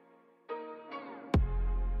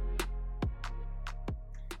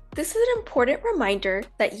This is an important reminder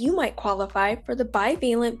that you might qualify for the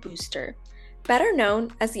bivalent booster, better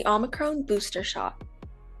known as the Omicron booster shot.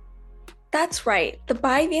 That's right, the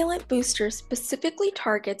bivalent booster specifically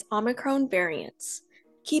targets Omicron variants.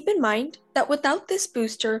 Keep in mind that without this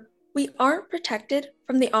booster, we aren't protected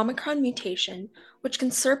from the Omicron mutation, which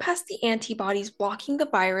can surpass the antibodies blocking the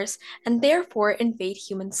virus and therefore invade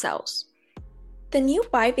human cells. The new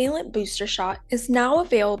bivalent booster shot is now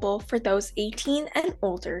available for those 18 and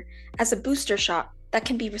older as a booster shot that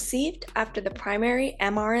can be received after the primary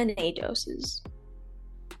mRNA doses.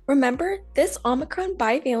 Remember, this Omicron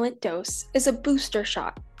bivalent dose is a booster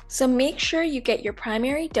shot, so make sure you get your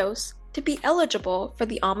primary dose to be eligible for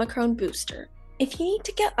the Omicron booster. If you need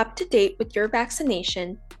to get up to date with your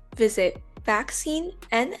vaccination, visit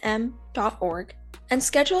vaccinenm.org and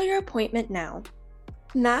schedule your appointment now.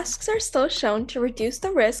 Masks are still shown to reduce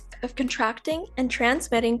the risk of contracting and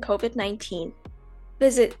transmitting COVID-19.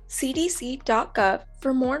 Visit cdc.gov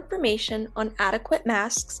for more information on adequate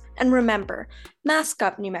masks, and remember, mask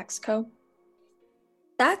up, New Mexico.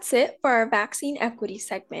 That's it for our vaccine equity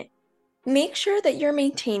segment. Make sure that you're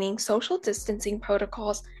maintaining social distancing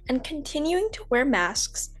protocols and continuing to wear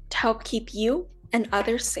masks to help keep you and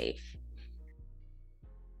others safe.